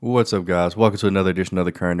What's up, guys? Welcome to another edition of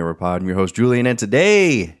the Current Era Pod. I'm your host, Julian, and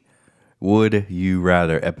today, Would You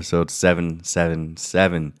Rather, episode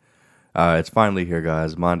 777. It's finally here,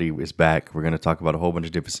 guys. Mondy is back. We're going to talk about a whole bunch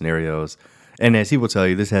of different scenarios. And as he will tell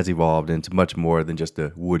you, this has evolved into much more than just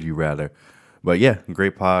a Would You Rather. But yeah,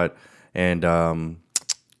 great pod. And there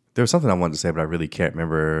was something I wanted to say, but I really can't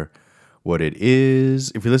remember what it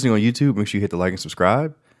is. If you're listening on YouTube, make sure you hit the like and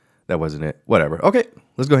subscribe. That wasn't it. Whatever. Okay,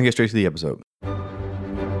 let's go ahead and get straight to the episode.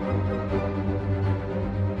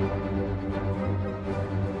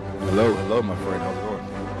 Hello, my friend. How's it going?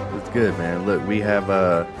 It's good, man. Look, we have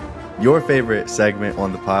your favorite segment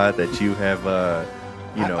on the pod that you have, I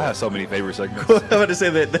have so many favorite segments. I'm about to say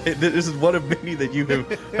that this is one of many that you have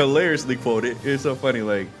hilariously quoted. It's so funny.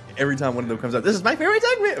 Like, every time one of them comes out, this is my favorite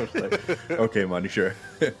segment. I was like, okay, Monty, sure.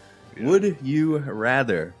 Yeah. Would you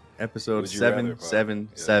rather? Episode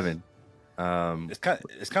 777. It's kind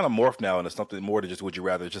of morphed now into something more than just would you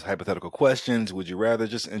rather, just hypothetical questions. Would you rather,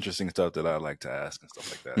 just interesting stuff that I like to ask and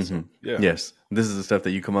stuff like that. So, yeah. Yes, this is the stuff that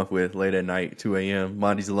you come up with late at night, 2 a.m.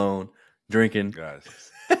 Monty's alone, drinking. Guys,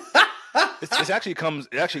 it actually comes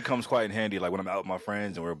quite in handy. Like when I'm out with my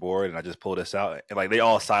friends and we're bored, and I just pull this out, and like they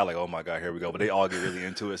all sigh like, "Oh my god, here we go!" But they all get really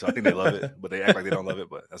into it, so I think they love it, but they act like they don't love it.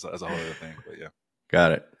 But that's a whole other thing. But yeah,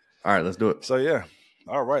 got it. All right, let's do it. So yeah,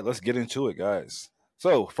 all right, let's get into it, guys.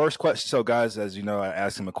 So first question. So guys, as you know, I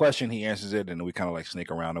ask him a question, he answers it, and we kind of like sneak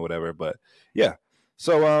around or whatever. But yeah,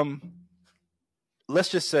 so let's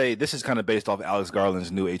just say this is kind of based off Alex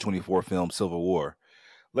Garland's new A24 film Civil War.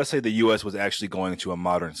 Let's say the U.S. was actually going to a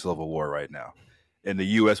modern civil war right now, and the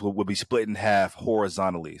U.S. would be split in half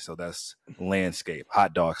horizontally. So that's landscape,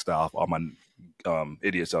 hot dog style. For all my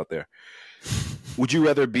idiots out there, would you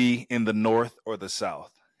rather be in the North or the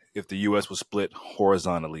South if the U.S. was split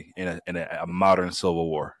horizontally in a modern civil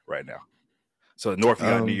war right now? So the North, you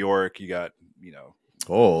got New York, you got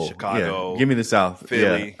Chicago. Yeah. Give me the South,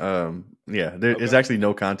 Philly. Yeah. There's actually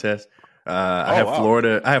no contest. I have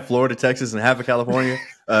Florida. I have Florida, Texas, and half of California.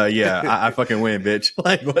 I fucking win, bitch.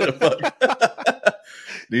 Like, what the fuck?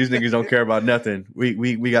 These niggas don't care about nothing.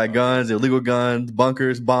 We got guns, illegal guns,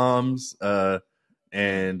 bunkers, bombs,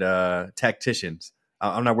 and tacticians.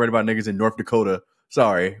 I'm not worried about niggas in North Dakota.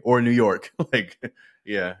 Sorry, or New York. Like,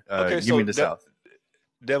 yeah. Give me the South.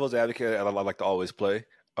 Devil's advocate, I like to always play.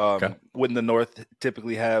 Okay. Wouldn't the North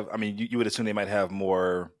typically have? I mean, you would assume they might have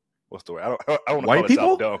more. What's the word? I don't want to White call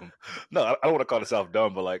people? the South dumb. No, I don't want to call the South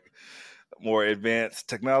dumb, but like more advanced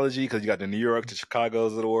technology, because you got the New York, the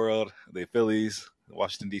Chicago's of the world, the Phillies, the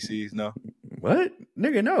Washington D.C.'s. No, what,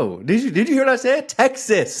 nigga? No. Did you hear what I said?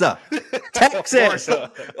 Texas, Texas.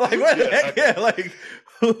 Like, what the heck? Yeah, like,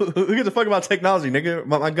 who gives a fuck about technology, nigga?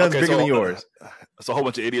 My gun's bigger than yours. It's a whole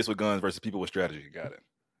bunch of idiots with guns versus people with strategy. Got it.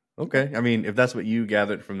 Okay, I mean, if that's what you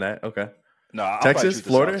gathered from that, okay. No, Texas,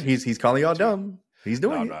 Florida. He's calling y'all dumb. He's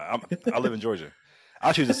doing it. I live in Georgia.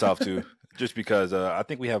 I'll choose the South too, just because I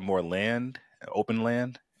think we have more land, open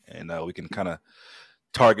land, and we can kind of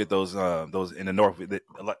target those in the North.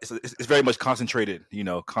 It's very much concentrated,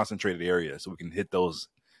 concentrated area, so we can hit those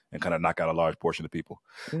and kind of knock out a large portion of people.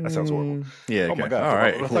 That sounds horrible. Yeah. Oh okay. my god. All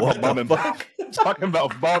right. Talking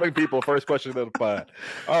about bombing people. First question of the pod.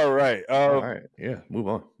 All right. All right. Yeah. Move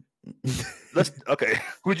on. Okay.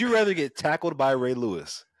 Would you rather get tackled by Ray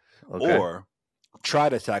Lewis or try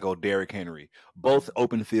to tackle Derrick Henry? Both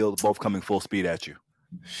open field, both coming full speed at you.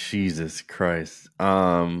 Jesus Christ.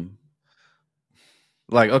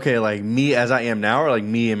 Like me as I am now, or like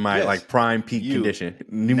me in my like prime peak condition?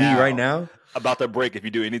 Me right now? About to break if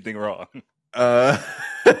you do anything wrong. Fuck.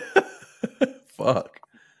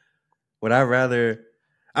 Would I rather?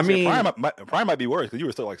 I mean, prime might be worse because you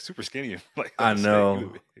were still like super skinny. Like I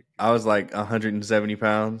know. I was like 170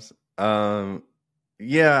 pounds.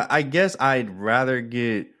 Yeah, I guess I'd rather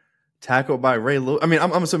get tackled by Ray Lewis. I mean,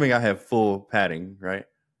 I'm assuming I have full padding, right?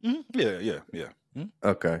 Mm-hmm. Yeah. Mm-hmm.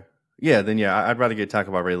 Okay. Yeah, then yeah, I'd rather get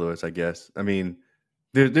tackled by Ray Lewis, I guess. I mean,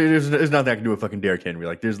 there's nothing I can do with fucking Derrick Henry.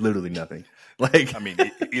 Like, there's literally nothing. Like, I mean,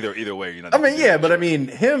 either way, you're not. I mean, yeah, but I mean,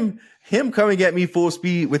 him coming at me full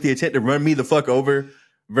speed with the intent to run me the fuck over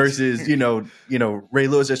versus Ray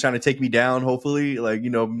Lewis just trying to take me down. Hopefully, like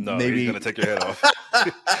maybe he's gonna take your head off.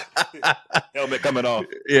 Helmet coming off.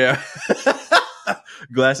 Yeah,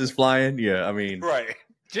 glasses flying. Yeah, I mean, right.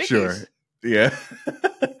 Jinkies. Sure. Yeah.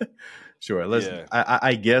 Sure. Let's. Yeah.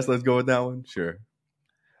 I guess let's go with that one. Sure.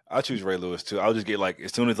 I'll choose Ray Lewis too. I'll just get like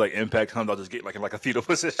as soon as like impact comes, I'll just get like in like a fetal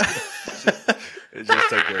position. just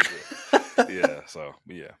take care of it. Yeah. So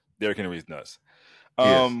yeah, Derrick Henry's nuts.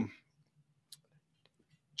 Yes.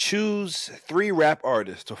 Choose 3 rap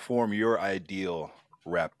artists to form your ideal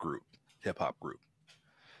rap group, hip hop group.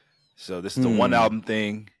 So this is a one album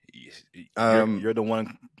thing. You're the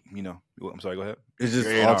one. You know. I'm sorry. Go ahead. It's just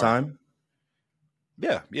You're all A&R. time.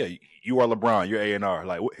 Yeah. You are LeBron. You're A&R.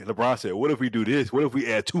 Like LeBron said, what if we do this? What if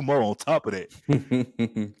we add 2 more on top of that?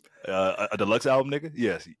 A deluxe album, nigga.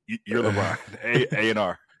 Yes, you're LeBron.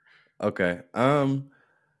 A&R. Okay.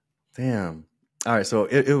 Damn. All right.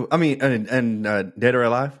 So I mean, and Dead or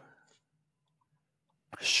Alive.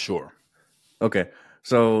 Sure. Okay.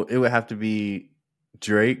 So it would have to be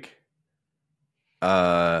Drake.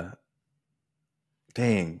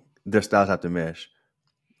 Dang, their styles have to mesh.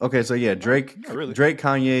 Okay, so yeah, Drake, not really. Drake,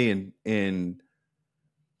 Kanye, and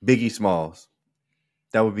Biggie Smalls.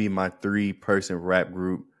 That would be my 3-person rap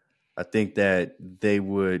group. I think that they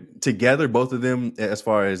would together, both of them, as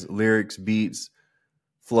far as lyrics, beats,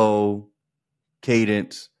 flow,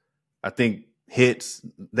 cadence. I think hits,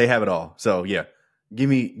 they have it all. So yeah, give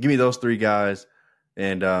me those 3 guys,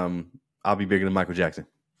 and I'll be bigger than Michael Jackson.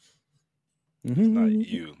 It's not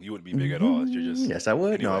you. You wouldn't be big at all. You're just yes, I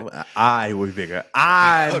would. anyway. No, I would be bigger.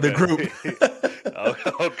 I'm the group.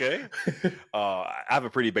 Okay. I have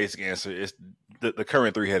a pretty basic answer. It's the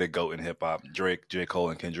current 3-headed goat in hip hop: Drake, J.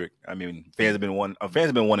 Cole, and Kendrick. I mean, fans have been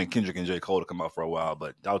wanting Kendrick and J. Cole to come out for a while,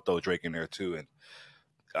 but I'll throw Drake in there too. And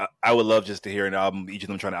I would love just to hear an album, each of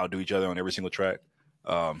them trying to outdo each other on every single track.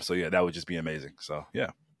 So yeah, that would just be amazing. So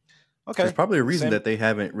yeah. Okay. There's probably a reason that they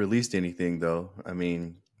haven't released anything, though. I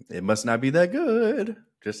mean, it must not be that good.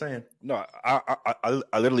 Just saying. No,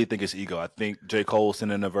 I literally think it's ego. I think J. Cole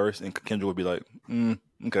send in a verse and Kendrick would be like,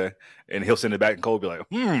 okay. And he'll send it back and Cole will be like,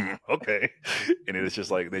 okay. And it's just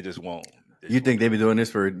like, they just won't. You think they've been doing this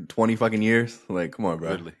for 20 fucking years? Like, come on,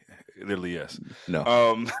 bro. Literally, yes.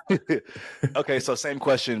 No. Okay, so same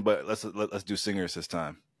question, but let's do singers this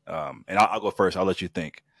time. And I'll go first. I'll let you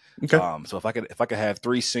think. Okay. So if I could have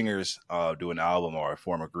 3 singers do an album or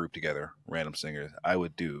form a group together, random singers, I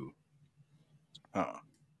would do.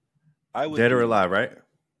 Dead or Alive, right?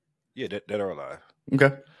 Yeah, Dead or Alive.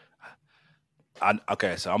 Okay.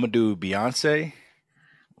 Okay, so I'm gonna do Beyonce.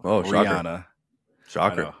 Oh, Rihanna.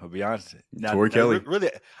 Shocker. Beyonce. Tori Kelly.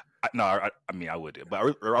 Really? I mean, I would, but I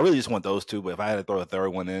really just want those 2. But if I had to throw a third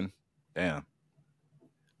one in, damn,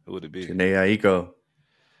 who would it be? Janae Aiko.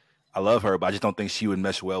 I love her, but I just don't think she would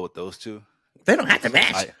mesh well with those 2. They don't have to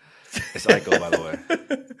match. It's Aiko, by the way.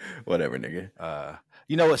 Whatever, nigga.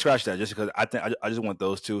 You know what? Scratch that. Just because I just want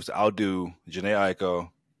those 2. So I'll do Janae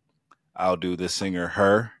Aiko. I'll do this singer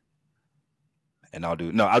her, and I'll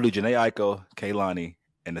do Janae Aiko, Kehlani,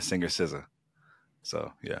 and the singer SZA.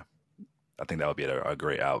 So yeah, I think that would be a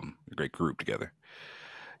great album, a great group together.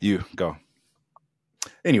 You go.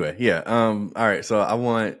 Anyway, yeah. All right. So I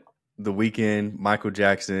want The Weeknd, Michael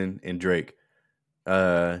Jackson, and Drake.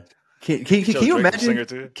 Can you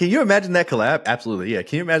imagine? Can you imagine that collab? Absolutely, yeah.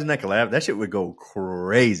 Can you imagine that collab? That shit would go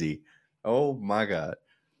crazy. Oh my god,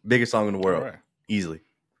 biggest song in the world, right. Easily.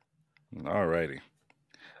 All righty.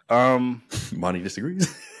 Monty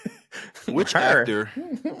disagrees. Which actor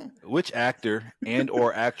and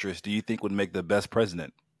or actress do you think would make the best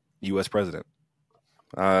president, U.S. president?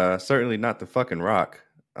 Certainly not the fucking Rock.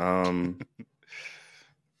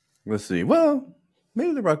 Let's see. Well,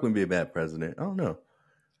 maybe the Rock wouldn't be a bad president. I don't know.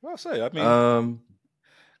 I'll say. I mean,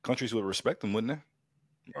 countries would respect him, wouldn't they?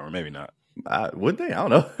 Or maybe not. Would they? I don't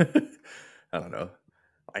know. I don't know.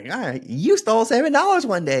 Like, you stole $7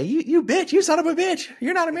 one day. You bitch. You son of a bitch.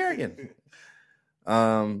 You're not American.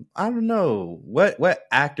 I don't know. What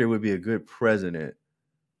actor would be a good president?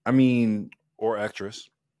 I mean, or actress.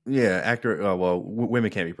 Yeah, actor. Well, women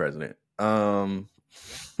can't be president.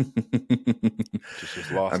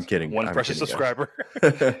 Just lost. I'm kidding. One precious subscriber.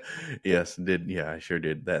 Yes, did. Yeah, I sure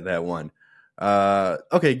did. That one.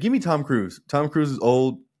 Okay, give me Tom Cruise. Tom Cruise is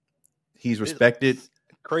old. He's respected.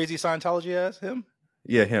 Crazy Scientology ass him.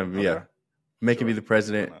 Yeah, him. Okay. Yeah, make him be the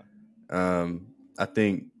president. I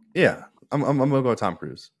think. Yeah, I'm gonna go with Tom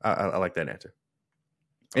Cruise. I like that answer.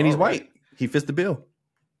 And he's white. He fits the bill.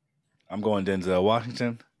 I'm going Denzel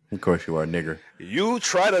Washington. Of course you are, nigger. You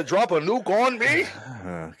try to drop a nuke on me?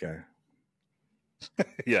 Okay.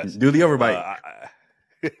 Yes. Do the overbite.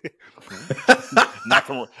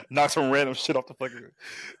 knock some random shit off the fucking.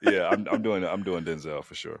 Yeah, I'm doing Denzel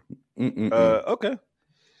for sure. Okay.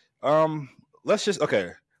 Let's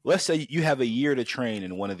say you have a year to train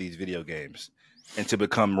in one of these video games and to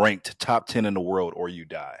become ranked top 10 in the world, or you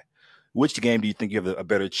die. Which game do you think you have a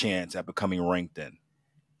better chance at becoming ranked in?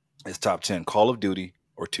 It's top 10, Call of Duty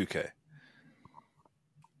or 2K?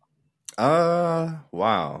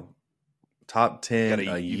 Wow. Top 10,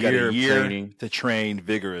 you got a year training. To train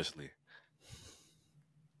vigorously.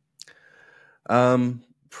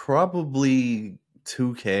 Probably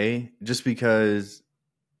 2K, just because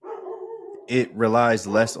it relies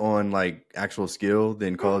less on like actual skill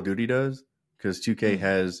than Call of Duty does, because 2K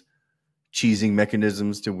has cheesing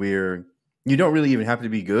mechanisms to where you don't really even have to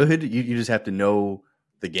be good. You just have to know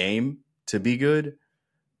the game to be good.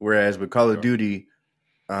 Whereas with Call of Duty,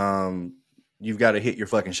 you've got to hit your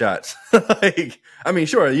fucking shots. Like, I mean,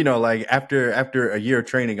 sure, you know, like after a year of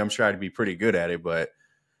training, I'm sure I'd be pretty good at it. But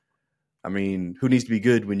I mean, who needs to be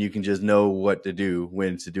good when you can just know what to do,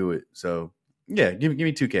 when to do it? So yeah, give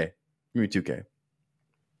me 2K. Give me 2K.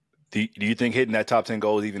 Do you think hitting that top 10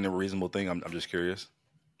 goal is even a reasonable thing? I'm just curious.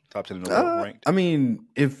 Top 10 in the world ranked. I mean,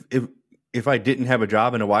 if I didn't have a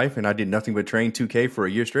job and a wife and I did nothing but train 2K for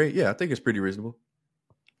a year straight, yeah, I think it's pretty reasonable.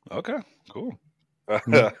 Okay, cool.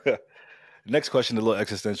 Next question, a little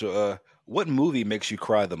existential. What movie makes you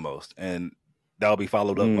cry the most? And that'll be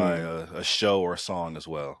followed up by a show or a song as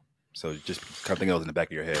well. So just kind of think else in the back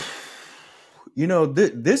of your head. You know,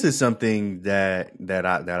 this is something that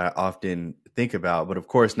I often think about, but of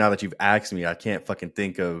course, now that you've asked me, I can't fucking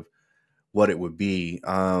think of what it would be.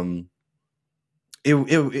 It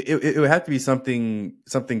would have to be something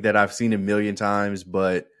that I've seen a million times,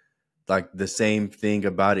 but like the same thing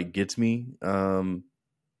about it gets me.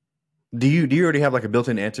 Do you already have like a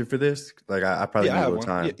built-in answer for this? Like I probably need a little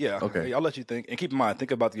time. Yeah. Okay. I'll let you think. And keep in mind,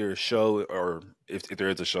 think about your show, or if there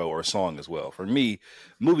is a show or a song as well. For me,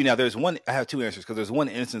 movie, now there's one, I have two answers, because there's one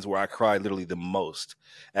instance where I cried literally the most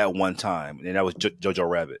at one time, and that was Jojo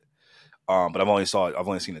Rabbit. But I've only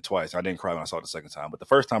seen it twice. I didn't cry when I saw it the second time. But the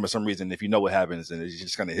first time, for some reason, if you know what happens, and it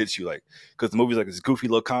just kind of hits you, like, because the movie's like this goofy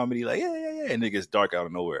little comedy, like yeah, and it gets dark out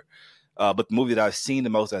of nowhere. But the movie that I've seen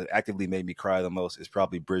the most, that actively made me cry the most, is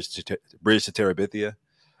probably Bridge to Terabithia.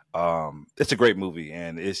 It's a great movie,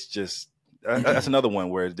 and it's just that's another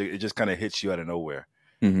one where it just kind of hits you out of nowhere.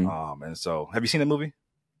 Mm-hmm. And so, have you seen that movie?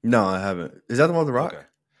 No, I haven't. Is that the one with The Rock? Okay.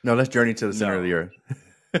 No, that's Journey to the Center of the Earth.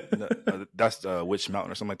 That's Witch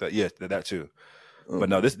Mountain or something like that. Yeah, that too. But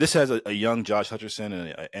no, this has a young Josh Hutcherson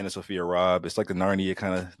and Anna Sophia Robb. It's like the Narnia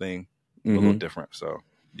kind of thing, a little different. So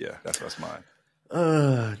yeah, that's mine.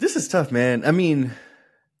 This is tough, man. I mean,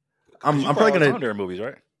 I'm probably gonna their movies,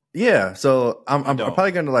 right? Yeah, so I'm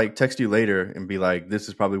probably gonna like text you later and be like, this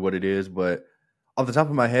is probably what it is. But off the top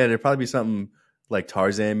of my head, it'd probably be something like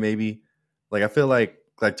Tarzan, maybe. Like I feel like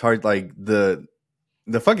the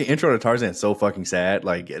fucking intro to Tarzan is so fucking sad.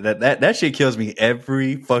 Like that shit kills me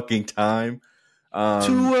every fucking time.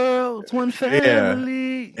 Two worlds, one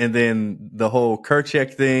family. Yeah. And then the whole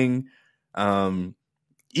Kerchak thing.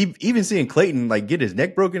 Even seeing Clayton like get his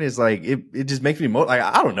neck broken is like it just makes me like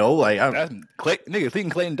I don't know, like nigga thinking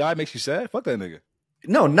Clayton died makes you sad. Fuck that nigga.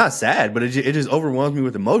 No, not sad, but it just overwhelms me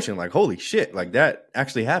with emotion. Like holy shit, like that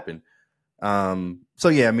actually happened. So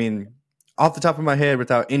yeah, I mean, off the top of my head,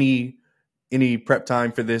 without any prep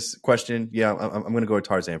time for this question, yeah, I'm gonna go with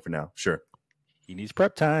Tarzan for now. Sure. He needs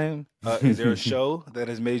prep time. Is there a show that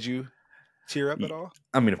has made you tear up at all?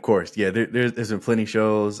 I mean, of course, yeah. There's been plenty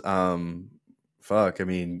shows. Fuck, I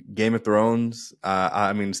mean, Game of Thrones.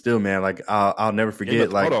 I mean, still, man, like I'll never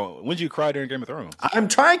forget. Like, hold on, when did you cry during Game of Thrones? I'm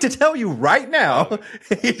trying to tell you right now.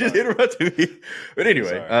 You just interrupted me. But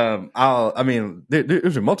anyway, I mean,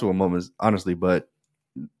 there's multiple moments, honestly, but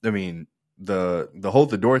I mean, the hold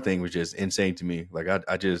the door thing was just insane to me. Like, I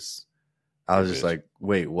was just like,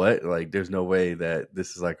 wait, what? Like, there's no way that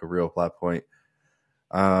this is like a real plot point.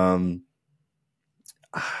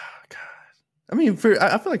 I mean,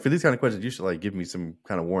 I feel like for these kind of questions, you should like give me some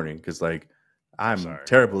kind of warning, because like I'm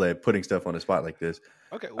terrible at putting stuff on the spot like this.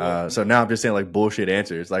 Okay. Well, so now I'm just saying like bullshit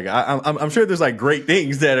answers. Like I'm sure there's like great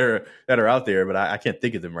things that are out there, but I can't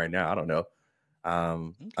think of them right now. I don't know.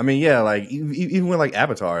 I mean, yeah, like even with like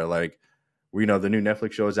Avatar, like where, you know, the new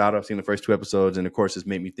Netflix show is out. I've seen the first 2 episodes, and of course, it's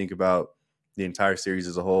made me think about the entire series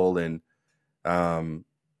as a whole. And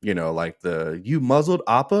you know, like you muzzled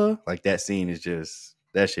Appa, like that scene is just.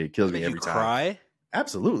 That shit kills me every time. Cry?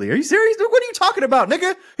 Absolutely. Are you serious? Dude, what are you talking about,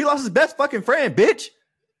 nigga? He lost his best fucking friend, bitch.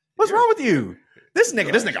 What's wrong with you? This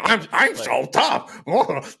nigga, I'm so tough.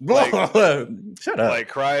 Shut up. Like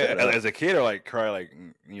cry as a kid, or like cry like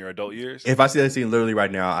in your adult years? If I see that scene literally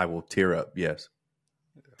right now, I will tear up. Yes.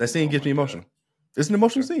 That scene gets me emotional. It's an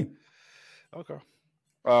emotional scene. Okay.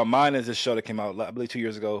 Mine is this show that came out, I believe, 2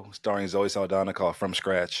 years ago, starring Zoe Saldana, called From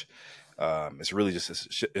Scratch. It's really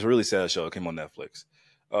it's a really sad show. It came on Netflix.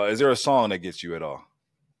 Is there a song that gets you at all?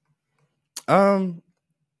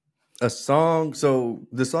 A song. So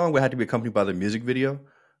the song would have to be accompanied by the music video.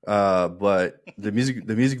 But the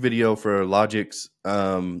music video for Logic's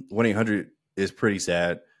 1-800 is pretty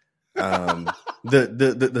sad.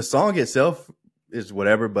 The song itself is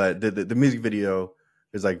whatever, but the music video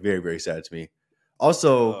is like very, very sad to me.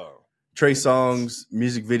 Also, Trey Songz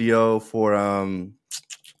music video for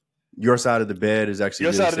Your Side of the Bed is actually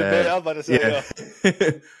Your really side of the bed. I sad. was about to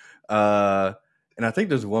say, Yeah. And I think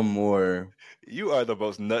there's one more. you are the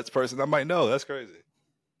most nuts person I might know. That's crazy.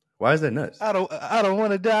 Why is that nuts? I don't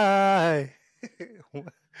want to die.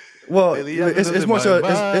 Well, Lately, it's more so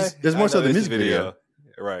it's more so the it's music video.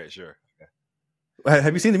 Right, sure.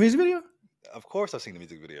 Have you seen the music video? Of course, I've seen the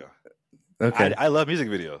music video. Okay. I love music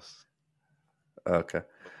videos. Okay.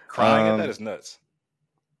 Crying at that is nuts.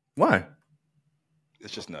 Why?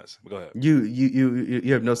 It's just nuts. But go ahead.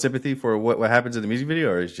 You have no sympathy for what happens in the music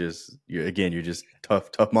video, or it's just you're just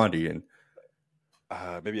tough Monty and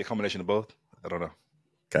maybe a combination of both. I don't know.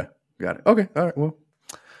 Okay, got it. Okay, all right. Well,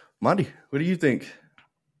 Monty, what do you think?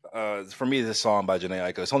 For me, this song by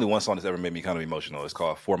Janae Aiko. It's only one song that's ever made me kind of emotional. It's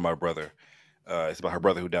called "For My Brother." It's about her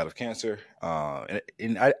brother who died of cancer.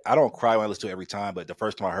 And I don't cry when I listen to it every time, but the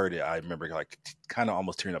first time I heard it, I remember like kind of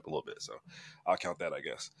almost tearing up a little bit. So I'll count that, I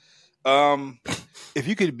guess. If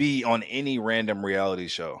you could be on any random reality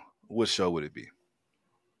show, what show would it be?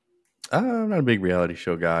 I'm not a big reality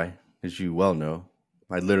show guy, as you well know.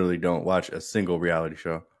 I literally don't watch a single reality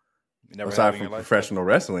show aside from professional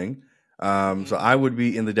wrestling. So I would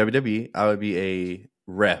be in the WWE. I would be a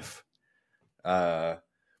ref.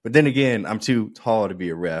 But then again, I'm too tall to be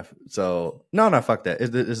a ref. So no, fuck that.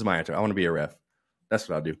 This is my answer. I want to be a ref. That's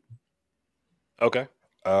what I'll do. Okay.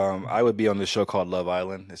 I would be on this show called Love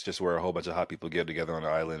Island. It's just where a whole bunch of hot people get together on the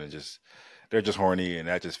island and they're just horny, and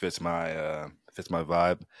that just fits my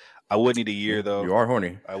vibe. I would need a year though. You are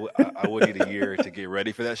horny. I would need a year to get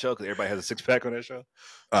ready for that show because everybody has a 6-pack on that show.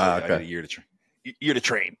 So okay. I need a year to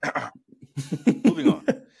train. Moving on.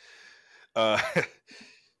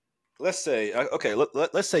 Let's say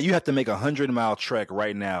let's say you have to make a 100-mile trek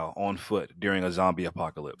right now on foot during a zombie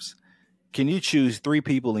apocalypse. Can you choose 3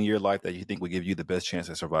 people in your life that you think would give you the best chance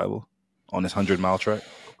at survival on this 100-mile trek?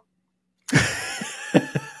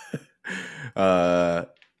 I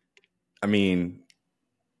mean,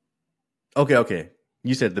 okay.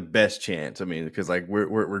 You said the best chance. I mean, because like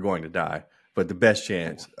we're going to die, but the best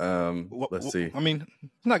chance. Let's see. I mean,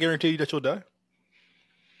 it's not guaranteed that you'll die.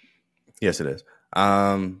 Yes, it is.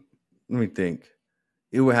 Let me think.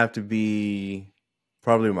 It would have to be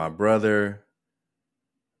probably my brother.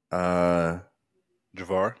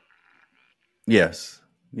 Javar. Yes.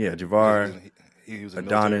 Yeah, Javar. He was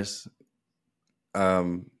Adonis.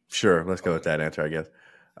 Sure, let's go with that answer, I guess.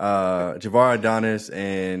 Javar, Adonis,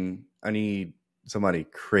 and I need somebody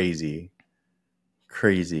crazy.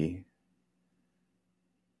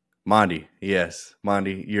 Mondy. Yes.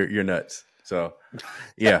 Mondy, you're nuts. So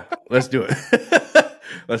yeah, let's do it.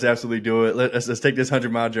 Let's absolutely do it. Let's take this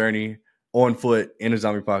 100-mile journey on foot in a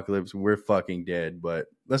zombie apocalypse. We're fucking dead, but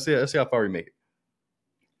let's see how far we make it.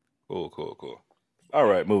 Cool. All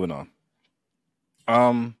right, moving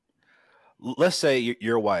on. Let's say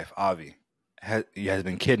your wife, Avi, has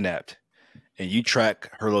been kidnapped, and you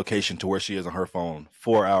track her location to where she is on her phone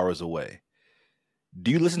 4 hours away.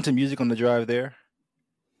 Do you listen to music on the drive there?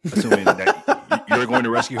 Assuming that you're going to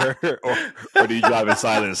rescue her, or do you drive in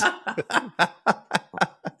silence?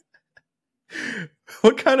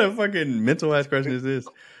 What kind of fucking mental ass question is this?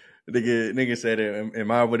 Nigga said, "Am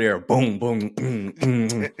I over there? Boom, boom."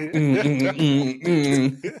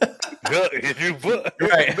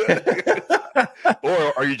 Right.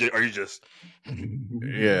 Or are you just?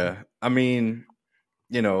 Yeah, I mean,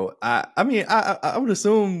 I would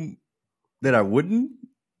assume that I wouldn't.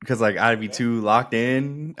 Because like I'd be too locked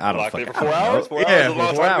in. I don't fucking know. 4 hours. 4 hours is a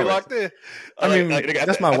long time to be locked in. I mean,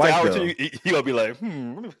 that's my wife though. You gonna be like, let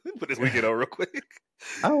me put this weekend on real quick.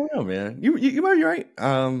 I don't know, man. You might be right.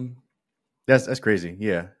 That's crazy.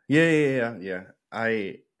 Yeah.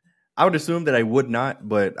 I would assume that I would not,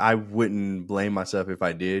 but I wouldn't blame myself if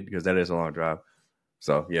I did because that is a long drive.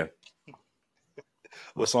 So yeah.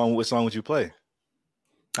 What song would you play?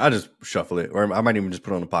 I'll just shuffle it, or I might even just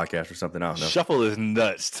put on a podcast or something. I don't know. Shuffle is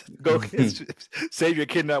nuts. Go save your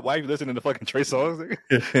kidnapped wife listening to fucking Trey Songz.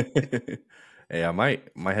 Hey, I might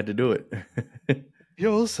have to do it.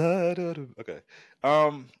 Your side of the... Okay.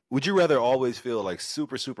 Would you rather always feel like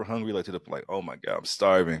super, super hungry, like to the like, oh my God, I'm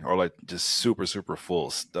starving, or like just super, super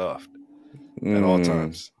full, stuffed at all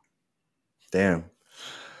times? Damn.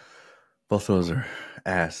 Both of those are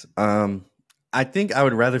ass. I think I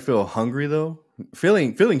would rather feel hungry though.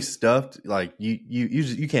 Feeling stuffed, like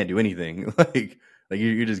you can't do anything. like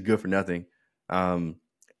you're just good for nothing.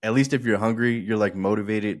 At least if you're hungry, you're like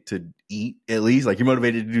motivated to eat. At least like you're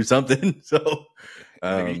motivated to do something. So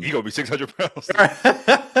you gonna be 600 pounds.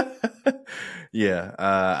 Yeah,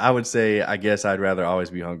 I would say I guess I'd rather always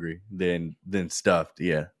be hungry than stuffed.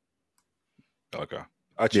 Yeah. Okay.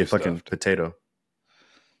 I Yeah, choose fucking stuffed. potato.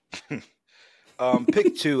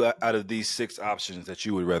 Pick two out of these 6 options that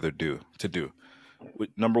you would rather do.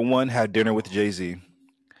 Number 1, have dinner with Jay-Z,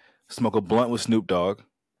 smoke a blunt with Snoop Dogg,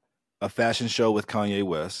 a fashion show with Kanye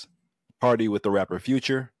West, party with the rapper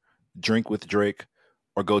Future, drink with Drake,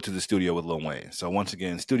 or go to the studio with Lil Wayne. So once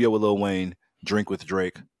again, studio with Lil Wayne, drink with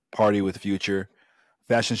Drake, party with Future,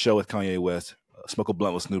 fashion show with Kanye West, smoke a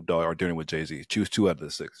blunt with Snoop Dogg, or dinner with Jay-Z. Choose 2 out of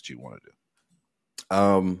the 6 that you want to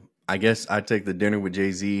I guess I'd take the dinner with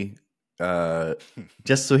Jay-Z,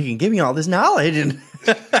 just so he can give me all this knowledge. And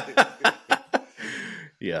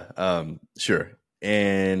yeah, sure.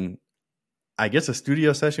 And I guess a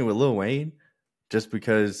studio session with Lil Wayne, just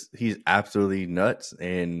because he's absolutely nuts,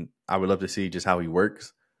 and I would love to see just how he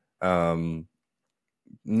works. None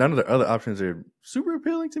of the other options are super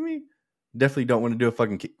appealing to me. Definitely don't want to do a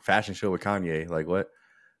fucking fashion show with Kanye. Like what?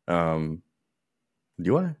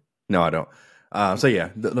 Do I? No, I don't. So yeah,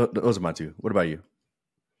 those are my 2. What about you?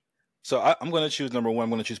 So I'm going to choose number 1. I'm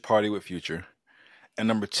going to choose party with Future. And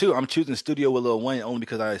number 2, I'm choosing studio with Lil Wayne only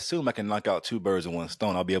because I assume I can knock out 2 birds in one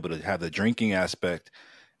stone. I'll be able to have the drinking aspect,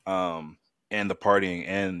 and the partying,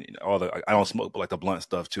 and all the. I don't smoke, but like the blunt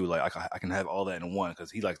stuff too. Like I can have all that in one because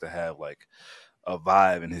he likes to have like a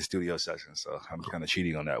vibe in his studio session. So I'm kind of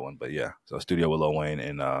cheating on that one. But yeah, so studio with Lil Wayne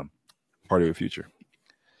and party with Future.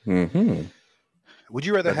 Mm-hmm. Would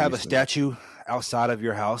you rather That'd have be a statue outside of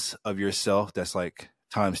your house of yourself that's like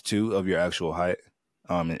times 2 of your actual height,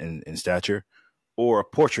 in stature, or a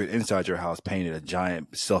portrait inside your house painted, a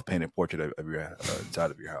giant self-painted portrait of your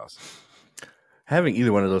inside of your house? Having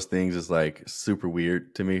either one of those things is like super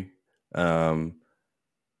weird to me.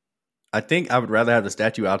 I think I would rather have the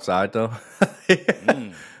statue outside though.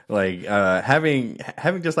 Like having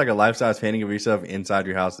just like a life size painting of yourself inside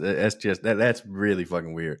your house. That's really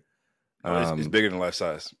fucking weird. Oh, it's bigger than life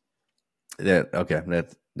size.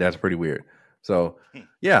 That's pretty weird. So Hmm.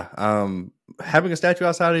 yeah, having a statue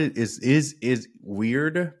outside is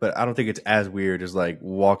weird, but I don't think it's as weird as like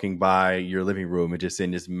walking by your living room and just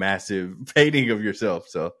seeing this massive painting of yourself.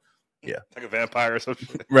 So yeah, Like a vampire or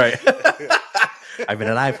something. right. I've been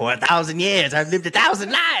alive for 1,000 years. I've lived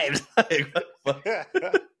 1,000 lives.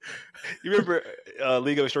 You remember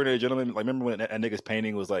League of Extraordinary Gentlemen? Like, remember when that nigga's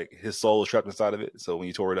painting was like his soul was trapped inside of it? So when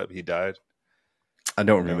you tore it up, he died. I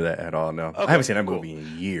don't remember No. that at all. No, I Okay, haven't seen that cool. movie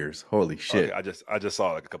in years. Holy shit! Okay, I just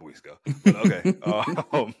saw it like a couple weeks ago. But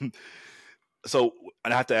okay. So I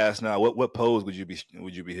have to ask now, what pose would you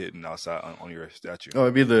be hitting outside on your statue? Oh,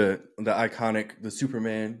 it'd be the iconic the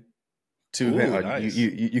Superman. Ooh, You, nice.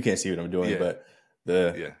 you can't see what I'm doing, Yeah, but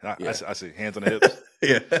the yeah. yeah I see hands on the hips.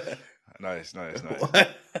 yeah. Nice.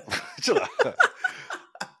 Chill out.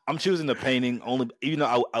 I'm choosing the painting only, even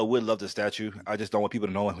though I would love the statue. I just don't want people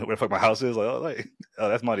to know where the fuck my house is. Oh,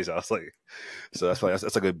 that's Monty's house. Like, so that's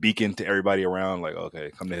like a beacon to everybody around. Like,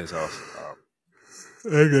 okay, come to his house. I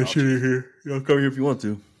got I'll shit in choose. here. Y'all come here if you want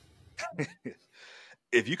to.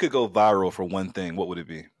 If you could go viral for one thing, what would it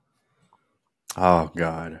be? Oh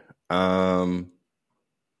God.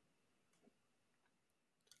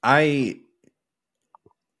 I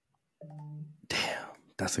damn,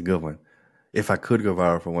 that's a good one. If I could go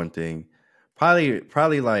viral for one thing,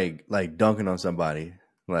 probably like dunking on somebody,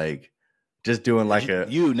 like just doing like a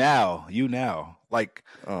You now, like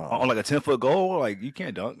oh. on like a 10-foot goal. Like you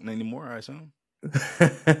can't dunk anymore. I assume.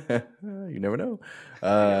 You never know.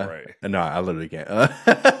 Yeah, right. No, I literally can't.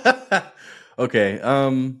 Okay.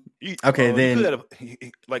 You, Okay, you could then have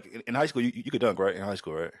like in high school. You could dunk, right? In high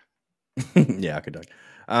school, right? yeah, I could dunk.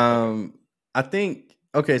 Okay. I think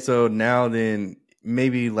okay, so now then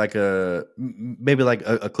maybe like a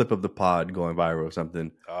clip of the pod going viral or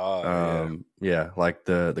something. Oh yeah. Yeah, like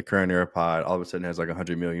the current era pod all of a sudden has like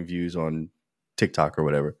 100 million views on TikTok or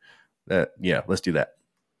whatever. Yeah, let's do that.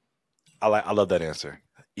 I love that answer.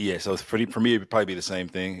 Yeah, so for me, it'd probably be the same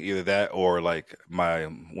thing. Either that or like one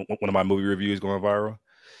of my movie reviews going viral.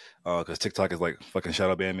 Because TikTok is like fucking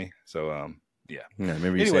shadow ban me. So yeah. Yeah, I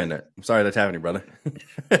remember you Anyway, saying that. I'm sorry that's happening, brother.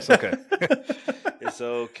 it's okay. It's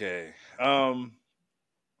okay.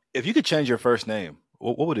 If you could change your first name,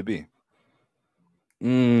 what would it be?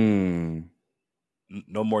 mm,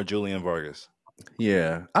 No more Julian Vargas.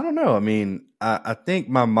 yeah, I don't know. I mean, I think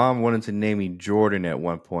my mom wanted to name me Jordan at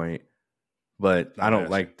one point, but Not I gonna don't ask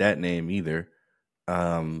you. like that name either.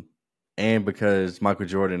 Um, and because Michael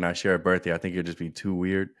Jordan and I share a birthday, I think it'd just be too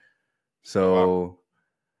weird. Oh wow, So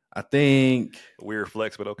I think weird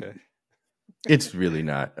flex, but okay. it's really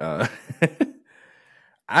not. I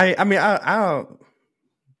mean, I don't.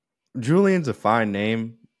 Julian's a fine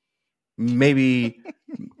name. Maybe,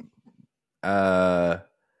 uh,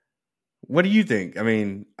 What do you think? I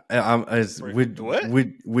mean, What?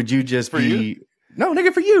 would you just For be you? no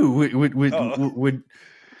nigga for you? Oh.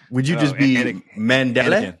 Would you No, just be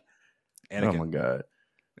Mandela? Oh Anakin. my god,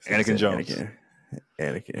 Anakin said Jones.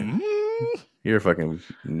 Anakin. Mm.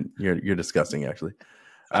 You're disgusting. Actually,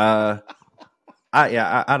 I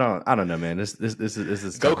don't know, man. This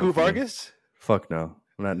is tough one Goku for me. Vargas? Fuck no.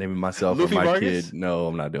 I'm not naming myself or Luffy my Vargas? kid. No,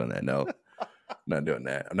 I'm not doing that. No, I'm not doing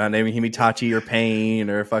that. I'm not naming Himitachi or Pain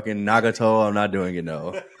or fucking Nagato. I'm not doing it.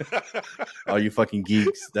 No. All you fucking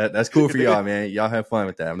geeks. That's cool for y'all, man. Y'all have fun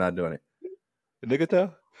with that. I'm not doing it.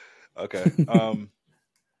 Nigga? Okay.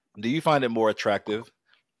 Do you find it more attractive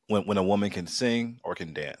when a woman can sing or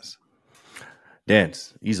can dance?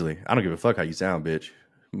 Dance easily. I don't give a fuck how you sound, bitch.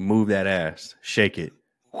 Move that ass. Shake it.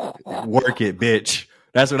 Work it, bitch.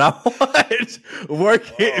 That's what I want. Work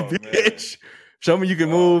it, bitch. Man. Show me you can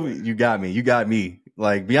move. Man. You got me. You got me.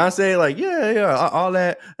 Like Beyonce, like, yeah, all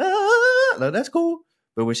that. That's cool.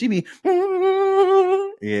 But when she be,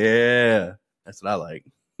 yeah, that's what I like.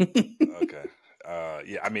 Okay.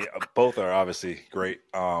 Yeah, I mean, both are obviously great.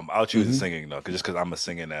 I'll choose the singing though, just because I'm a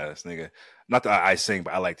singing ass nigga. Not that I sing,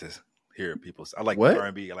 but I like to hear people. I like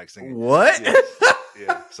R&B. I like singing. What?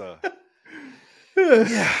 Yeah. So.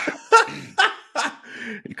 Yeah.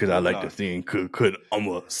 Because I like to sing. Could I'm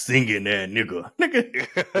a singing that nigga.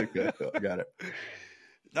 Got it.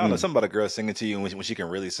 No, something about a girl singing to you when she can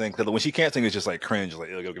really sing. Because when she can't sing, it's just like cringe. Like,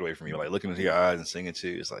 get away from you. Like looking into your eyes and singing to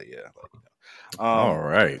you. It's like, yeah. All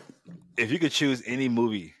right. If you could choose any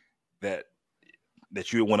movie that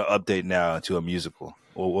you would want to update now to a musical,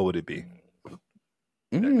 what would it be?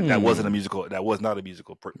 That wasn't a musical. That was not a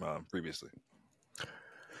musical previously.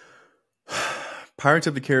 Pirates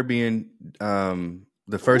of the Caribbean.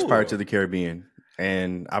 The first Pirates of the Caribbean,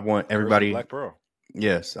 and I want everybody. Black Pearl.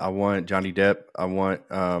 Yes, I want Johnny Depp. I want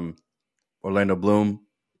Orlando Bloom.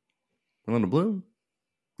 Orlando Bloom?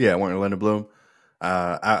 Yeah, I want Orlando Bloom.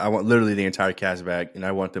 I want literally the entire cast back, and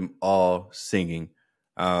I want them all singing.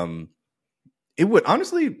 It would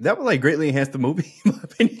honestly that would like greatly enhance the movie, in my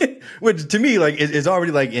opinion. Which to me, like, it's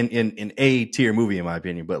already like in A tier movie in my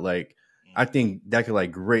opinion. But like, I think that could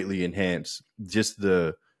like greatly enhance just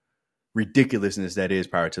the ridiculousness that is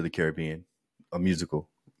Pirates of the Caribbean, a musical.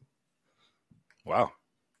 Wow,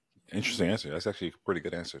 interesting answer. That's actually a pretty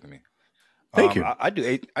good answer to me. Thank you. I do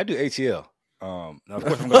ATL. Now of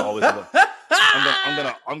course I'm gonna always love.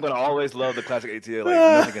 I'm gonna always love the classic ATL. Like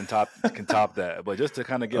nothing can top that. But just to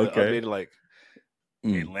kind of get an updated like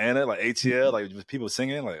Atlanta, like ATL, like just people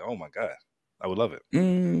singing, like oh my god, I would love it.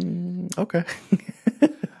 Okay.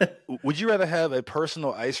 Would you rather have a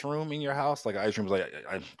personal ice room in your house, like an ice room is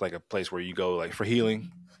like a place where you go like for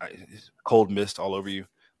healing, cold mist all over you?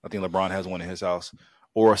 I think LeBron has one in his house,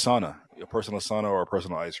 or a sauna, a personal sauna or a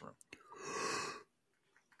personal ice room.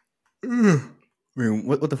 I mean,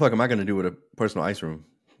 what the fuck am I going to do with a personal ice room?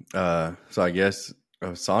 So I guess a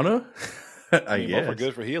sauna. I guess both are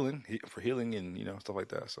good for healing, and stuff like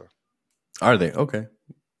that. So are they okay?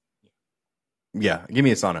 Yeah, give me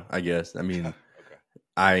a sauna. I guess. I mean, okay.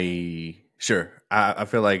 I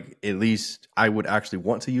feel like at least I would actually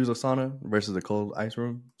want to use a sauna versus a cold ice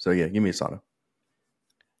room. So yeah, give me a sauna.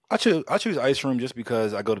 I choose ice room just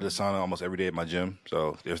because I go to the sauna almost every day at my gym.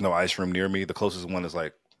 So there's no ice room near me. The closest one is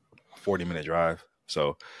like 40-minute drive.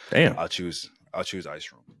 So damn, I'll choose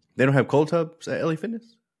ice room. They don't have cold tubs at LA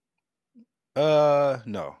Fitness?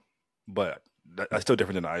 No, but that's still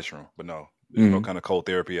different than the ice room. But no, there's no kind of cold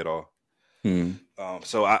therapy at all.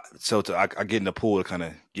 So I get in the pool to kind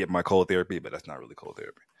of get my cold therapy, but that's not really cold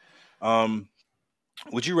therapy.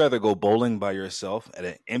 Would you rather go bowling by yourself at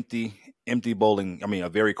an empty bowling? I mean, a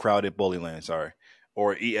very crowded bowling lane. Sorry,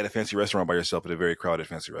 or eat at a fancy restaurant by yourself at a very crowded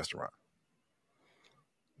fancy restaurant?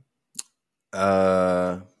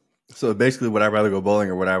 So basically, would I rather go bowling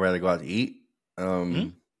or would I rather go out to eat?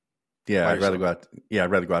 Yeah, I'd rather go out. I'd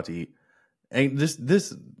rather go out to eat. And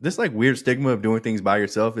this like weird stigma of doing things by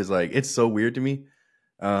yourself is like it's so weird to me.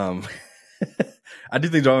 I do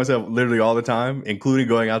things by myself literally all the time, including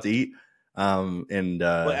going out to eat. At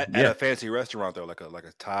a fancy restaurant though, like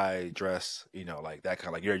a Thai dress, like that kind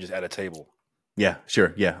of like you're just at a table. Yeah,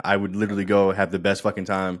 sure. Yeah, I would literally go have the best fucking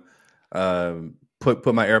time.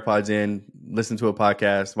 Put my AirPods in, listen to a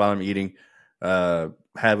podcast while I'm eating, have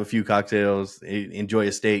a few cocktails, enjoy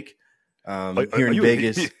a steak. Here in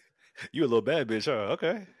Vegas, you a little bad bitch, huh?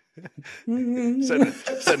 Okay.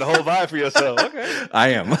 setting the whole vibe for yourself. Okay, I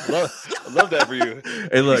am. love that for you.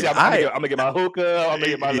 Hey, look, I'm gonna get my hookah. I'm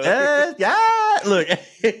gonna get my Look,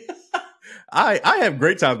 I have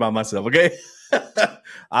great times by myself. Okay,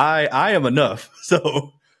 I am enough.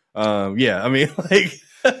 So, yeah. I mean, like,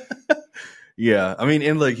 Yeah, I mean,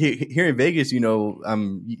 and like here in Vegas, you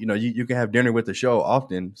can have dinner with the show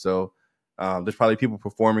often. So there's probably people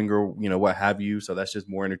performing or what have you. So that's just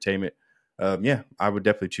more entertainment. Yeah, I would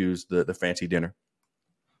definitely choose the fancy dinner.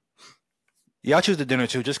 Yeah, I choose the dinner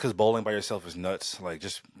too, just because bowling by yourself is nuts. Like,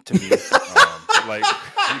 just to me, like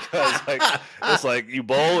because like it's like you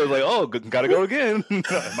bowl, it's like oh, gotta go again,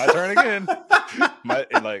 my turn again.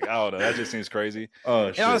 And like I don't know, that just seems crazy. Oh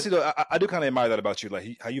And shit! honestly, though, I do kind of admire that about you,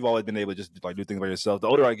 like how you've always been able to just like do things by yourself. The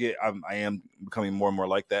older I get, I am becoming more and more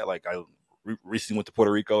like that. Like I recently went to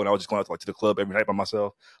Puerto Rico, and I was just going out to the club every night by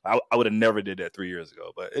myself. I would have never did that 3 years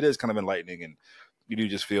ago, but it is kind of enlightening and you do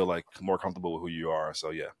just feel like more comfortable with who you are.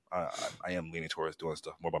 So yeah, I am leaning towards doing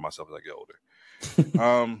stuff more by myself as I get older.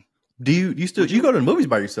 Do you still you go to the movies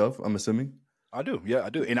by yourself? I'm assuming. I do, yeah, I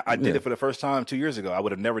do, and I did it for the first time 2 years ago. I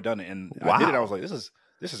would have never done it, and I did it. I was like,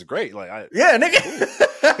 this is great. Like, nigga.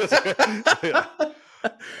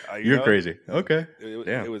 You're crazy. Okay,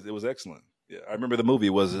 it was excellent. Yeah, I remember the movie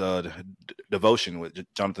was Devotion with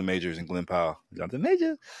Jonathan Majors and Glenn Powell. Jonathan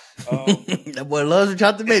Majors, that boy loves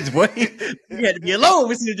Jonathan Majors. Boy, you had to be alone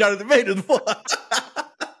with seeing Jonathan Majors before.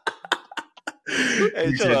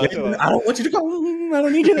 Hey, chill out. I don't want you to go. I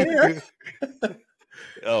don't need you there.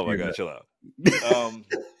 Oh my god, chill out.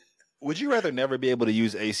 Would you rather never be able to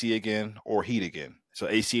use AC again or heat again? So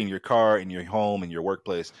AC in your car, in your home, in your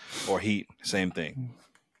workplace, or heat, same thing.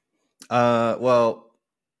 Well,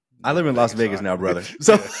 I live in Las Vegas now, brother.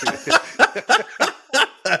 So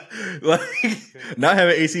like not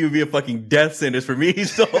having AC would be a fucking death sentence for me.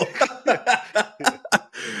 So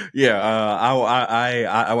yeah,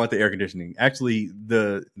 I want the air conditioning. Actually,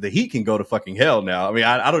 the heat can go to fucking hell now. I mean,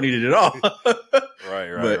 I don't need it at all.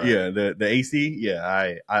 Right. But yeah, the AC,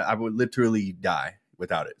 yeah, I would literally die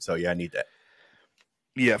without it. So yeah, I need that.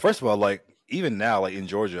 Yeah, first of all, like even now, like in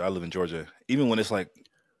Georgia, I live in Georgia. Even when it's like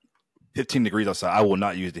 15 degrees outside, I will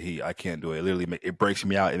not use the heat. I can't do it. It literally it breaks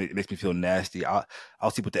me out. It makes me feel nasty. I'll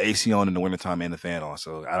sleep with the AC on in the wintertime and the fan on.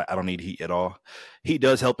 So I don't need heat at all. Heat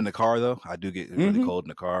does help in the car though. I do get really cold in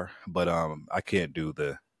the car, but I can't do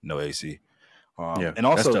the no AC. And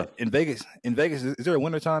also in Vegas, is there a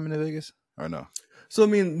wintertime in Vegas or no? So I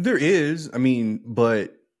mean, there is. I mean,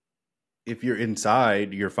 but if you're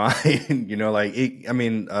inside, you're fine. Like it. I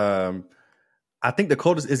mean, I think the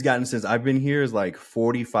coldest it's gotten since I've been here is like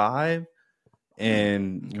 45,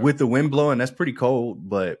 and with the wind blowing, that's pretty cold.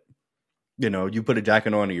 But you put a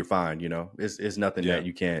jacket on and you're fine. It's nothing that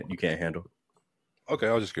you can't handle. Okay,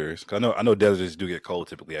 I was just curious. 'Cause I know deserts do get cold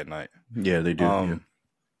typically at night. Yeah, they do.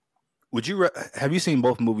 Would you have you seen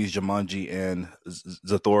both movies, Jumanji and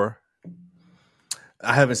Zathura?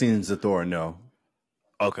 I haven't seen Zathura. No.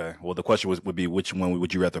 Okay. Well, the question would be which one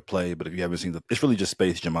would you rather play? But if you haven't seen it's really just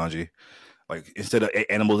space Jumanji. Like instead of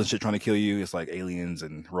animals and shit trying to kill you, it's like aliens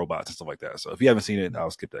and robots and stuff like that. So if you haven't seen it, I'll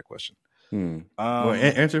skip that question. Well,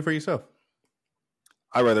 answer it for yourself.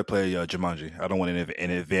 I'd rather play Jumanji. I don't want an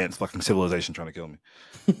advanced fucking civilization trying to kill me.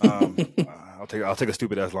 I'll take a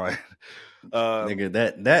stupid ass line. Nigga,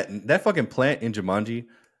 that fucking plant in Jumanji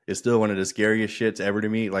is still one of the scariest shits ever to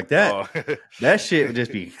me. Like that, that shit would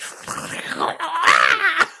just be.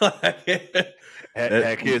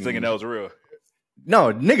 had kids thinking that was real.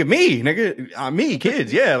 No, nigga, me,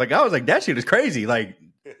 kids, yeah. Like I was like, that shit is crazy. Like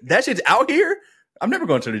that shit's out here. I'm never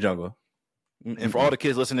going to the jungle. And for all the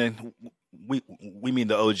kids listening, we mean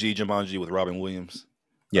the OG Jumanji with Robin Williams.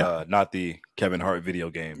 Yeah, not the Kevin Hart video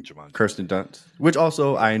game Jumanji. Kirsten Dunst, which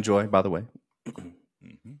also I enjoy, by the way.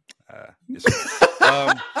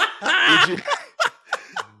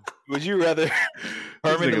 Would you rather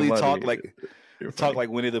permanently talk like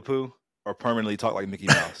Winnie the Pooh or permanently talk like Mickey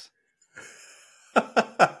Mouse?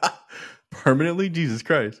 Permanently, Jesus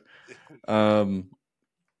Christ. I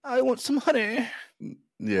want some honey.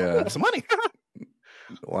 Yeah, I want some honey.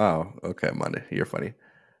 Wow. Okay, Monday, you're funny.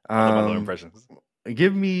 My low impressions.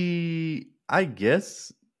 Give me, I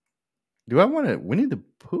guess. Do I want to Winnie the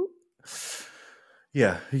Pooh?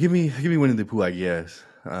 Yeah, give me Winnie the Pooh. I guess.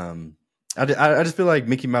 I just feel like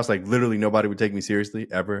Mickey Mouse, like literally nobody would take me seriously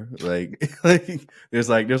ever. Like there's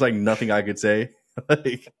nothing I could say.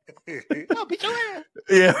 Like, I'll beat your ass.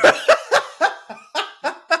 Yeah.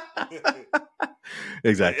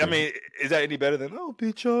 Exactly. I mean, is that any better than "Oh,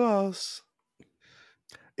 beat your ass"?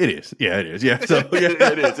 It is. Yeah, it is. Yeah. So yeah.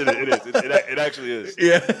 It is. It actually is.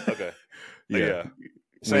 Yeah. Okay. Yeah.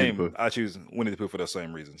 Same. I choose Winnie the Pooh for those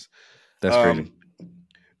same reasons. That's crazy.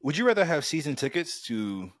 Would you rather have season tickets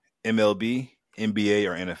to MLB, NBA,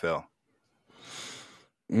 or NFL?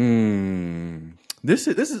 This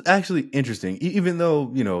is actually interesting. Even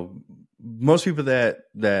though most people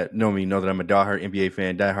that know me know that I'm a diehard NBA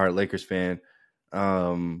fan, diehard Lakers fan.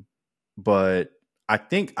 but I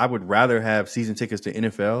think I would rather have season tickets to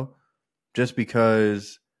NFL just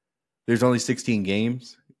because there's only 16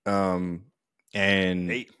 games. And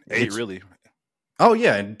Eight it's really. oh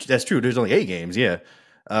yeah, and that's true. There's only 8 games, yeah.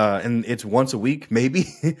 And it's once a week, maybe.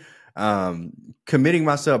 Committing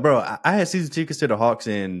myself, bro. I had season tickets to the Hawks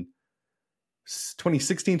in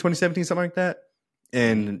 2016, 2017, something like that.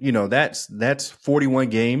 And you know, that's 41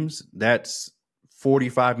 games. That's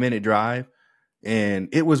 45-minute drive. And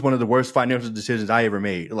it was one of the worst financial decisions I ever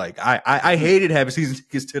made. Like I hated having season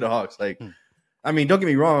tickets to the Hawks. Like, I mean, don't get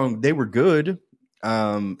me wrong, they were good.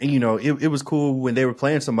 And you know, it was cool when they were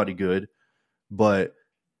playing somebody good, but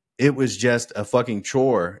it was just a fucking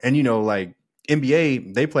chore. And you know, like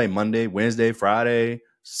NBA, they play Monday, Wednesday, Friday,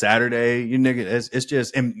 Saturday. You nigga, it's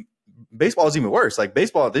just, and baseball is even worse. Like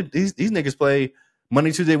baseball, these niggas play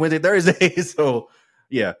Monday, Tuesday, Wednesday, Thursday. So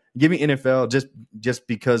yeah, give me NFL just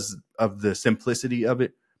because of the simplicity of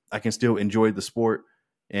it. I can still enjoy the sport,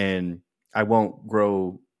 and I won't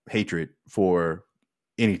grow hatred for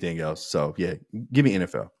anything else. So yeah, give me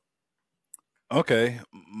NFL. Okay,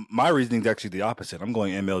 my reasoning is actually the opposite. I'm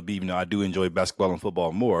going MLB, even though I do enjoy basketball and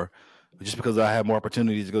football more, just because I have more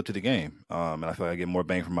opportunities to go to the game, and I feel like I get more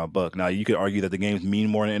bang for my buck. Now, you could argue that the games mean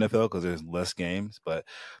more in the NFL because there's less games, but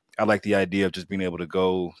I like the idea of just being able to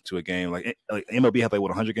go to a game like MLB have like what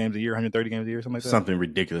 100 games a year, 130 games a year, something like that. Something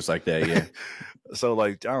ridiculous like that, yeah. So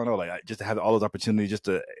like I don't know, like just to have all those opportunities, just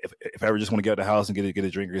to if I ever just want to get out of the house and get a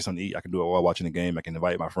drink or get something to eat, I can do it while watching the game. I can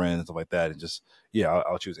invite my friends and stuff like that, and just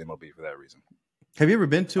I'll choose MLB for that reason. Have you ever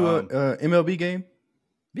been to a MLB game?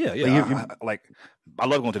 Yeah, yeah. I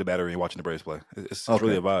love going to the Battery and watching the Braves play. It's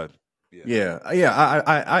really a vibe. Yeah.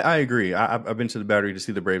 I agree. I've been to the Battery to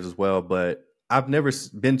see the Braves as well, but I've never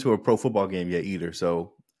been to a pro football game yet either.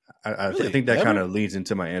 So I think that kind of leads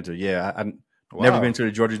into my answer. Yeah, I've never been to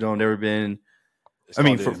the Georgia Dome. Never been. It's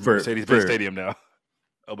for Mercedes-Benz Stadium now.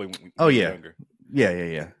 Yeah. Younger.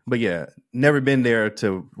 Yeah. But yeah, never been there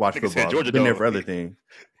to watch football. Georgia been Dome. There for other things.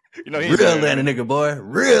 You know, real Atlanta nigga boy.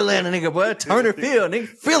 Real Atlanta nigga boy. Turner Field, nigga.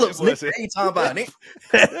 Phillips, nigga. What you talking about, nigga?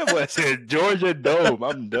 That boy said Georgia Dome.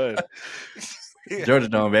 I'm done. Georgia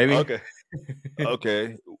Dome, baby.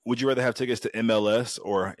 Okay. Would you rather have tickets to MLS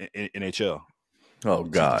or NHL? Oh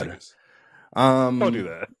God. Don't do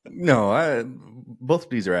that. No, both of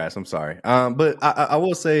these are ass. I'm sorry. But I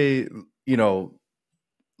will say, you know,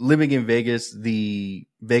 living in Vegas, the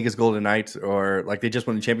Vegas Golden Knights, or like they just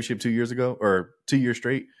won the championship 2 years ago or 2 years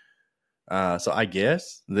straight. So I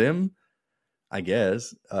guess them,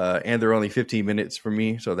 and they're only 15 minutes for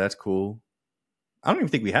me. So that's cool. I don't even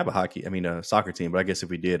think we have a soccer team, but I guess if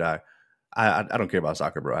we did, I don't care about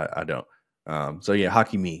soccer, bro. I don't. So yeah,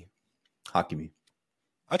 hockey me. I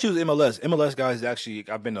choose MLS. MLS, guys, actually,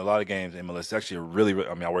 I've been to a lot of games. MLS is actually a really,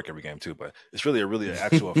 I mean, I work every game too, but it's really an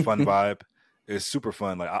actual fun vibe. It's super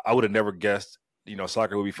fun. Like I would have never guessed, you know,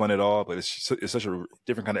 soccer would be fun at all, but it's such a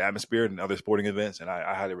different kind of atmosphere than other sporting events, and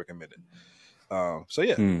I highly recommend it. So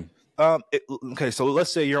yeah. Okay, so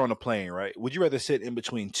let's say you're on a plane, right? Would you rather sit in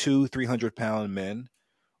between two 300-pound men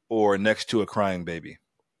or next to a crying baby?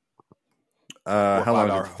 How long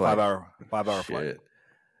is the flight? 5-hour flight.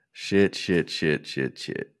 Shit.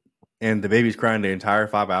 And the baby's crying the entire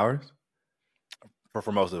 5 hours?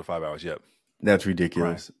 For most of the 5 hours, yep. That's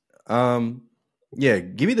ridiculous. Yeah,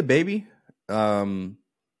 give me the baby.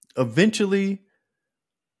 Eventually,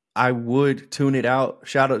 I would tune it out.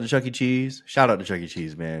 Shout out to Chuck E. Cheese.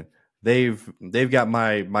 Man. They've got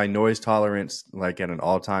my noise tolerance like at an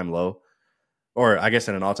all-time low. Or I guess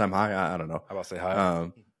at an all-time high. I don't know. How about say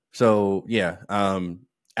high? So yeah.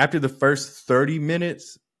 After the first 30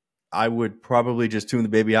 minutes, I would probably just tune the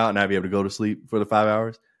baby out and I'd be able to go to sleep for the 5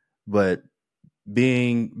 hours. But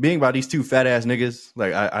being by these two fat ass niggas,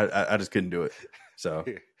 like I just couldn't do it. So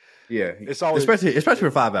yeah, it's always especially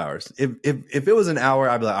for 5 hours. If it was an hour,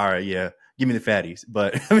 I'd be like, all right, yeah, give me the fatties.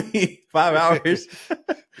 But I mean, 5 hours,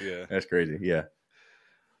 yeah, that's crazy. Yeah.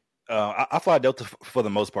 I fly Delta for the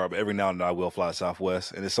most part, but every now and then I will fly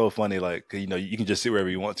Southwest, and it's so funny. Like, you know, you can just sit wherever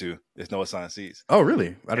you want to. There's no assigned seats. Oh,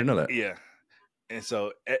 really? I didn't know that. Yeah. And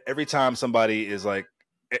so every time somebody is like,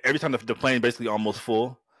 every time the plane basically almost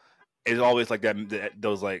full, it's always like that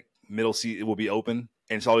those like middle seat, it will be open.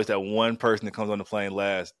 And it's always that one person that comes on the plane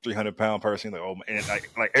last, 300-pound person. Like, oh my, and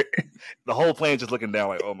like the whole plane just looking down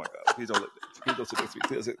like, oh my God, please don't sit next to me.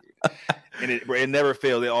 Please sit next to me. And it never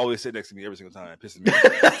fails. They always sit next to me every single time. It pisses me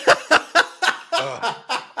off.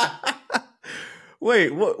 Wait,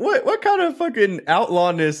 what kind of fucking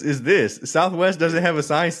outlawness is this? Southwest doesn't have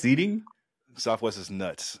assigned seating? Southwest is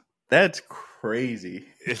nuts. That's crazy.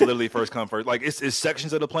 It's literally first come first. Like it's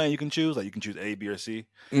sections of the plan you can choose. Like you can choose A, B, or C,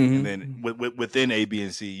 and then within A, B,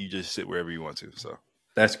 and C, you just sit wherever you want to. So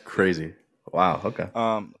that's crazy. Wow. Okay.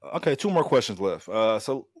 Okay. 2 more questions left.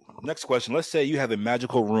 So next question. Let's say you have a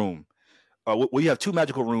magical room. You have 2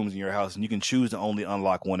 magical rooms in your house, and you can choose to only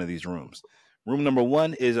unlock one of these rooms. Room number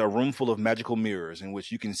 1 is a room full of magical mirrors, in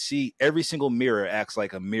which you can see every single mirror acts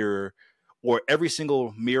like a mirror, or every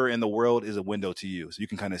single mirror in the world is a window to you, so you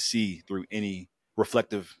can kind of see through any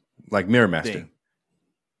reflective like Mirror Master. thing.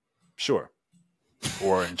 Sure.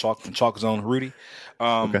 Or in Chalk Zone, Rudy.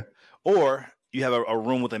 Okay. Or you have a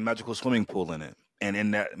room with a magical swimming pool in it, and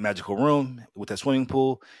in that magical room with that swimming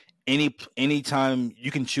pool, anytime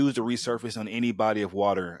you can choose to resurface on any body of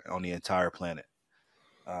water on the entire planet.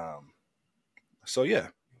 So yeah,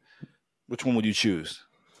 which one would you choose?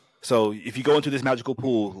 So if you go into this magical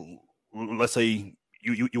pool, let's say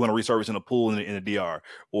you want to resurface in a pool in a DR,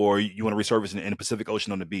 or you want to resurface in the Pacific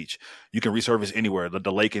Ocean on the beach, you can resurface anywhere.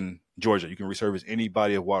 The lake in Georgia, you can resurface any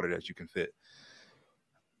body of water that you can fit.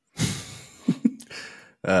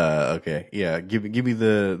 Okay. Yeah. Give me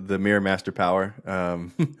the Mirror Master power.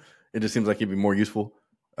 It just seems like it'd be more useful.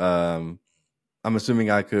 I'm assuming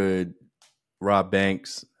I could rob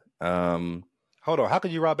banks. Hold on, how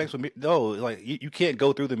could you rob banks with no? Like you can't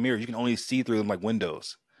go through the mirrors. You can only see through them like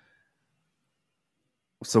windows.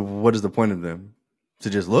 So what is the point of them? To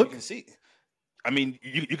just look? You can see. I mean,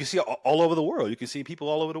 you can see all over the world. You can see people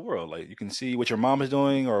all over the world. Like you can see what your mom is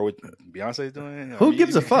doing or what Beyonce is doing. Who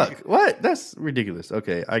gives a fuck? What? That's ridiculous.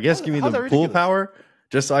 Okay, I guess give me the pool power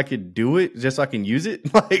just so I could do it, just so I can use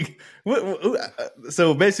it. Like,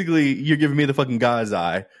 so basically, you're giving me the fucking God's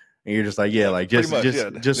eye, and you're just like, yeah, like just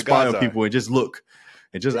spy on people and just look,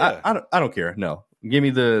 and just I don't care. No, give me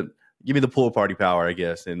the pool party power, I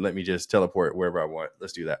guess, and let me just teleport wherever I want.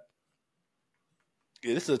 Let's do that.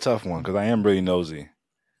 Yeah, this is a tough one because I am really nosy.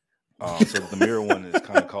 So the mirror one is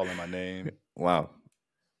kind of calling my name. Wow.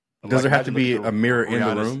 Does there have to be a mirror in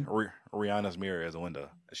the room? Rihanna's mirror as a window.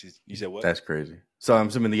 You said what? That's crazy. So I'm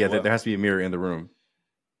assuming there has to be a mirror in the room.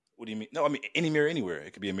 What do you mean? No, I mean any mirror anywhere.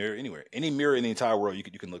 It could be a mirror anywhere. Any mirror in the entire world you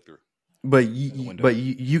can look through. But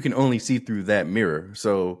you can only see through that mirror.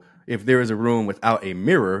 So if there is a room without a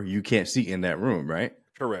mirror, you can't see in that room, right?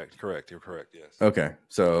 Correct. You're correct. Yes. Okay.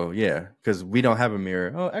 So yeah, because we don't have a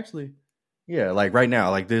mirror. Oh, actually, yeah. Like right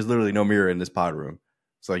now, like there's literally no mirror in this pod room,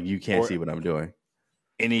 so like you can't see what I'm doing.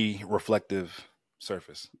 Any reflective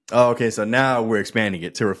surface. Oh, okay. So now we're expanding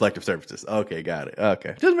it to reflective surfaces. Okay, got it.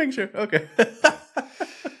 Okay, just making sure. Okay.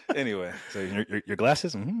 Anyway, so your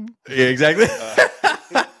glasses. Mm-hmm. Yeah, exactly.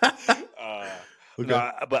 Okay.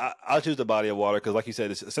 No, but I'll choose the body of water because, like you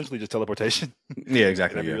said, it's essentially just teleportation. Yeah,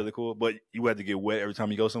 exactly. That'd be really cool. But you had to get wet every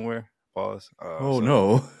time you go somewhere. Pause.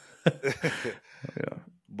 No. Yeah.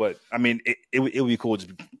 But I mean, it would be cool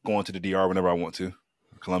just going to the DR whenever I want to.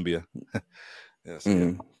 Colombia. Yes.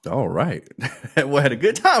 Yeah. All right. We had a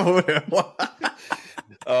good time over there.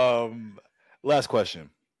 Last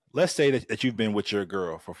question. Let's say that you've been with your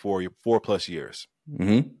girl for 4+ years.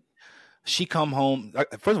 Mm-hmm. She come home.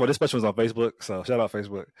 First of all, this question was on Facebook, so shout out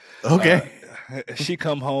Facebook. Okay. She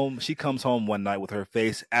comes home one night with her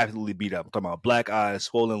face absolutely beat up. I'm talking about black eyes,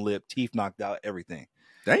 swollen lip, teeth knocked out, everything.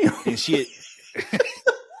 Damn. And she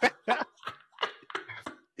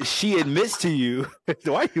admits to you.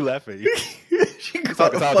 Why are you laughing? She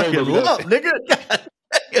got a fucking lump, nigga. God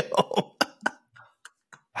damn.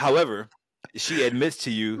 However, she admits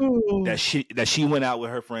to you that she went out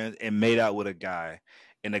with her friends and made out with a guy.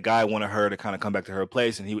 And the guy wanted her to kind of come back to her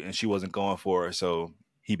place, and she wasn't going for her, so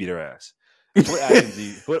he beat her ass.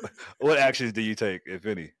 What actions do you take, if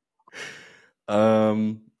any? I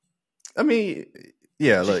mean,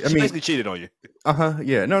 yeah, she basically cheated on you.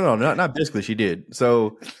 Yeah, no, not basically. She did.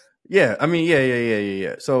 So, yeah, I mean,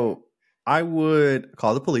 yeah. So I would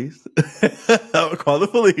call the police.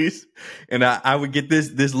 And I would get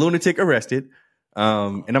this lunatic arrested.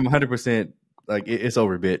 And I'm 100%. Like it's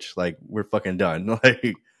over, bitch. Like we're fucking done.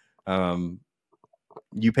 Like,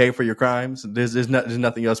 you pay for your crimes. There's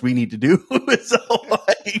nothing else we need to do. So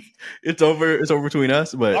like, it's over. It's over between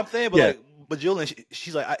us. But I'm saying, but but Julian,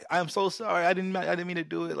 she's like, I'm so sorry. I didn't mean to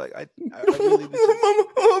do it. Like I really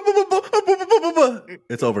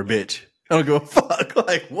it's over, bitch. I don't give a fuck.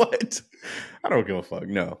 Like what? I don't give a fuck.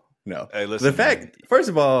 No. Hey, listen, first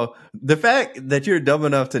of all, the fact that you're dumb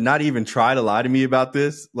enough to not even try to lie to me about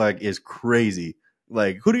this, like, is crazy.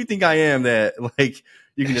 Like, who do you think I am that, like,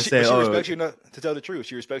 you can just say, she respects you enough to tell the truth.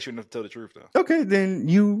 She respects you enough to tell the truth, though. Okay, then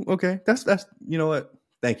that's, you know what?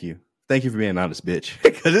 Thank you for being honest, bitch.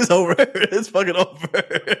 Because it's over. It's fucking over.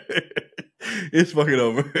 It's fucking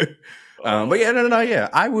over. But yeah, no, yeah.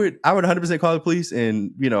 I would 100% call the police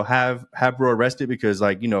and have bro arrested because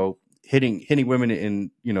like hitting women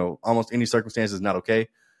in almost any circumstance is not okay.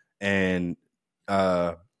 And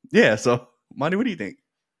yeah, so Monty, what do you think?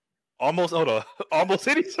 Almost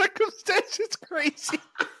any circumstance is crazy.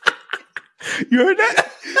 You heard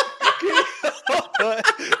that?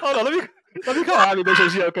 Hold on, let me call Abby, make sure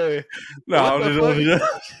she's okay. No,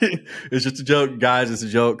 it's just a joke, guys. It's a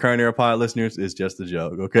joke. Current Era Pod listeners, it's just a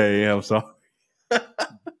joke. Okay, I'm sorry.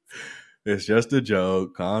 It's just a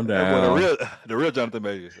joke. Calm down. The real Jonathan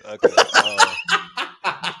Majors. Okay.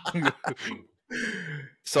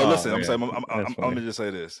 So listen, I'm gonna just say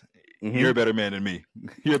this. Mm-hmm. You're a better man than me.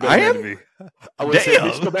 You're a better man than me. I would say,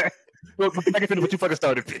 bitch, go back and finish what you fucking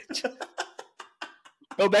started, bitch.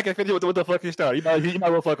 Go back and finish what the fuck you started. You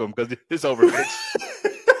might well fuck him because it's over, bitch.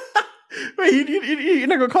 Wait, you're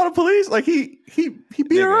not gonna call the police? Like he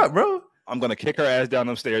beat her up, bro. I'm gonna kick her ass down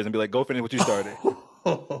them stairs and be like, go finish what you started.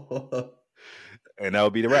 And that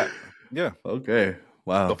would be the wrap. Yeah. Okay.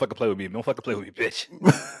 Wow. Don't fucking play with me. Don't fucking play with me, bitch.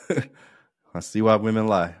 I see why women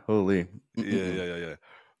lie. Holy. Yeah.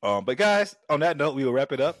 But guys, on that note, we will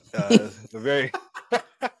wrap it up. A very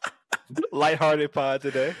lighthearted pod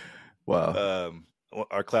today. Wow.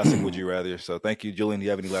 Our classic Would You Rather. So thank you, Julian. Do you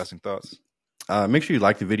have any lasting thoughts? Make sure you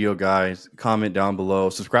like the video, guys. Comment down below.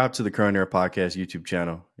 Subscribe to the Current Era Podcast YouTube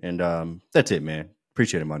channel. And that's it, man.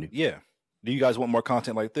 Appreciate it, Monty. Yeah. Do you guys want more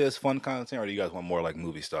content like this, fun content, or do you guys want more like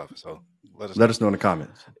movie stuff? So let us know in the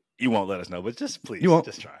comments. You won't let us know, but just please, you won't.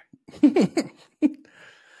 just try.